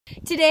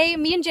Today,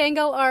 me and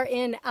Django are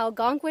in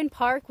Algonquin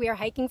Park. We are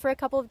hiking for a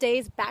couple of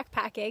days,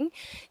 backpacking.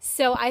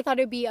 So I thought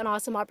it would be an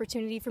awesome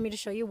opportunity for me to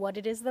show you what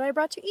it is that I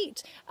brought to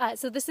eat.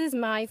 So this is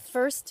my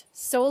first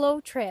solo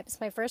trip.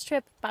 It's my first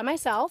trip by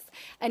myself,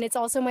 and it's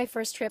also my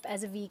first trip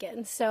as a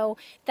vegan. So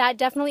that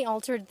definitely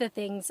altered the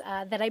things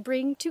that I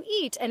bring to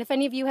eat. And if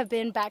any of you have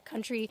been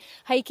backcountry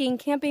hiking,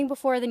 camping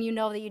before, then you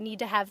know that you need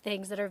to have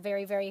things that are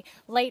very, very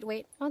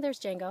lightweight. Oh, there's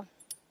Django.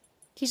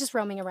 He's just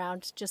roaming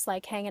around, just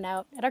like hanging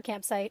out at our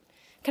campsite.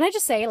 Can I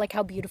just say, like,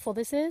 how beautiful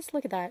this is?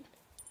 Look at that.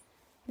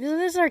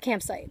 This is our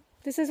campsite.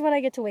 This is what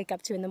I get to wake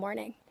up to in the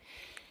morning.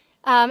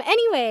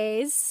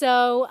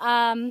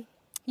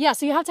 Yeah,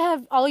 so you have to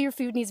have, all your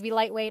food needs to be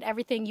lightweight,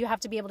 everything, you have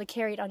to be able to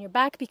carry it on your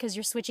back because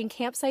you're switching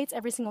campsites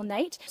every single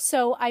night.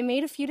 So I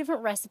made a few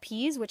different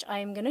recipes, which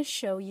I'm going to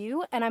show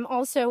you. And I'm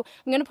going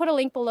to put a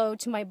link below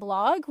to my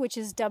blog, which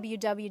is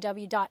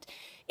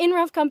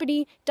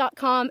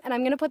www.inroughcompany.com. And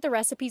I'm going to put the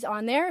recipes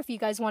on there if you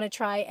guys want to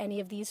try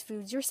any of these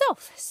foods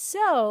yourself.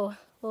 So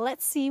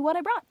let's see what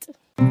I brought.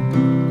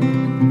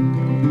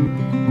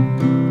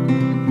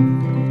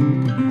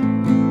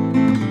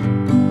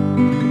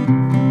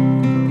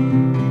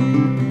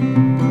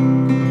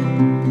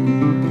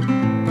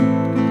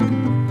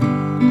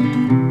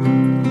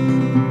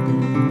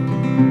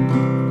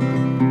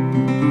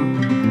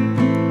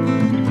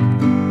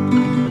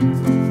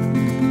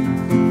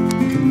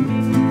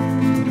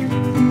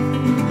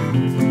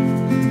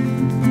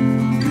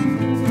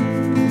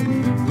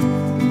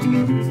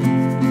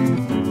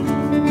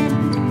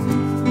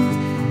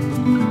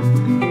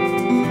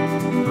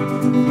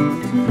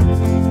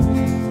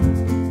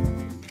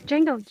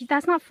 Django,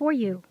 that's not for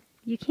you.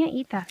 You can't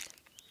eat that.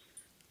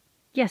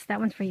 Yes, that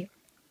one's for you.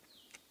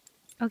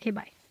 Okay,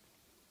 bye.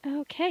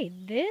 Okay,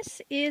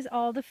 this is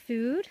all the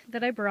food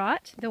that I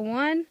brought. The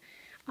one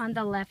on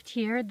the left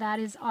here, that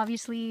is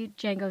obviously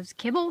Django's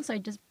kibble, so I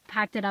just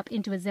packed it up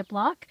into a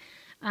Ziploc.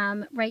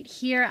 Right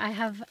here I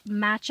have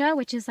matcha,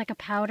 which is like a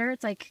powder.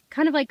 It's like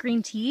kind of like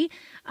green tea.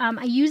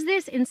 I use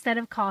this instead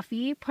of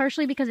coffee,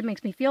 partially because it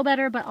makes me feel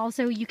better, but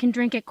also you can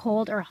drink it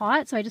cold or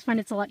hot, so I just find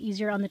it's a lot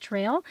easier on the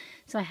trail.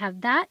 So I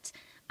have that.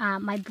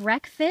 My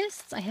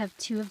breakfasts, I have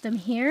two of them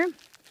here.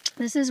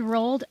 This is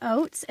rolled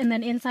oats, and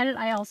then inside it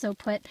I also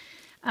put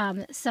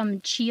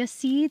some chia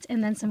seeds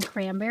and then some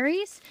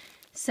cranberries.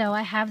 So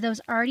I have those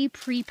already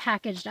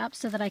pre-packaged up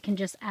so that I can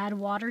just add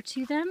water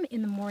to them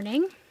in the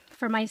morning.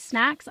 For my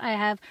snacks, I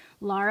have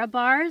Lara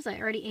bars. I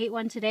already ate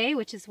one today,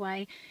 which is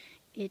why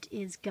it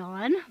is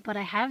gone, but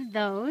I have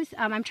those.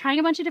 I'm trying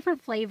a bunch of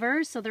different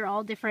flavors, so they're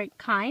all different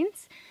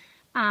kinds.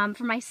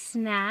 For my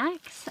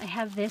snacks, I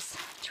have this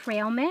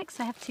trail mix.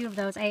 I have two of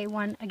those. I ate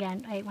one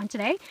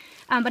today.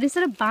 But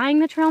instead of buying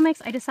the trail mix,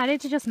 I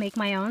decided to just make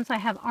my own. So I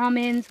have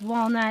almonds,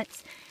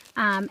 walnuts,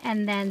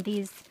 and then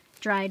these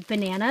dried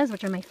bananas,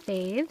 which are my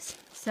faves.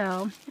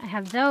 So I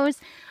have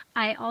those.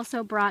 I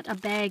also brought a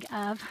bag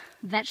of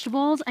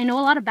vegetables. I know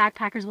a lot of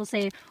backpackers will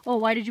say, oh,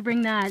 why did you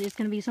bring that? It's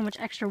going to be so much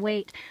extra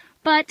weight.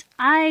 But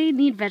I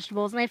need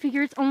vegetables, and I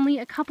figure it's only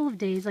a couple of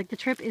days. Like, the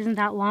trip isn't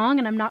that long,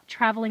 and I'm not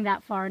traveling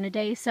that far in a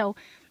day, so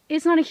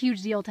it's not a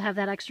huge deal to have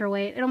that extra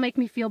weight. It'll make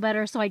me feel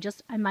better, so I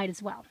might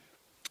as well.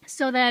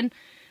 So then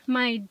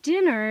my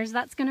dinners,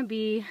 that's going to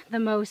be the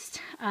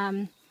most...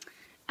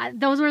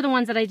 those were the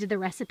ones that I did the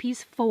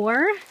recipes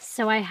for.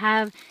 So I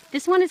have,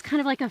 this one is kind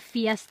of like a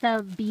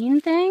fiesta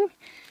bean thing.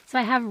 So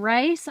I have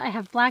rice, I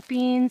have black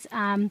beans,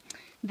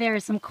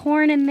 there's some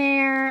corn in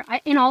there.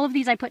 In all of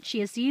these I put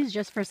chia seeds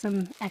just for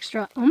some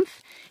extra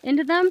oomph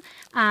into them.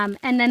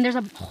 And then there's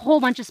a whole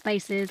bunch of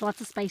spices,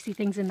 lots of spicy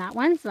things in that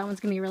one. So that one's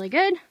gonna be really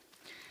good.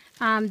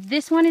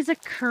 This one is a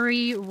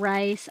curry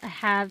rice. I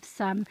have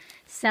some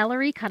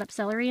celery, cut up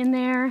celery in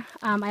there.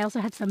 I also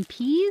had some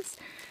peas.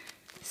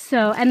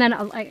 So, and then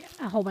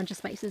a whole bunch of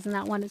spices in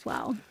that one as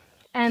well.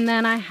 And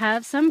then I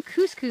have some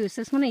couscous.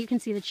 This one you can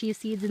see the chia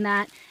seeds in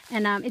that.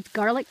 And it's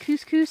garlic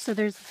couscous, so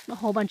there's a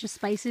whole bunch of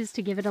spices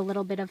to give it a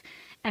little bit of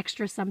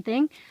extra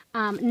something.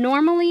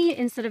 Normally,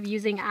 instead of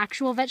using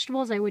actual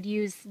vegetables, I would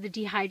use the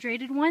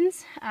dehydrated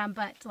ones.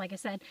 But like I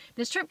said,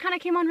 this trip kind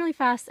of came on really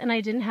fast and I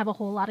didn't have a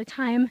whole lot of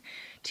time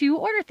to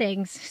order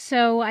things.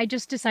 So I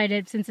just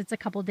decided, since it's a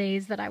couple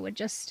days, that I would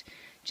just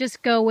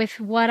go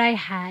with what I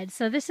had.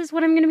 So this is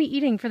what I'm going to be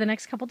eating for the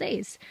next couple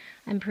days.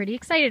 I'm pretty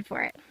excited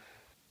for it.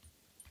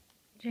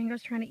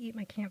 Django's trying to eat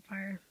my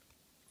campfire.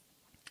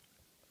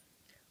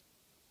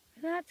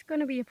 That's going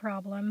to be a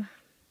problem.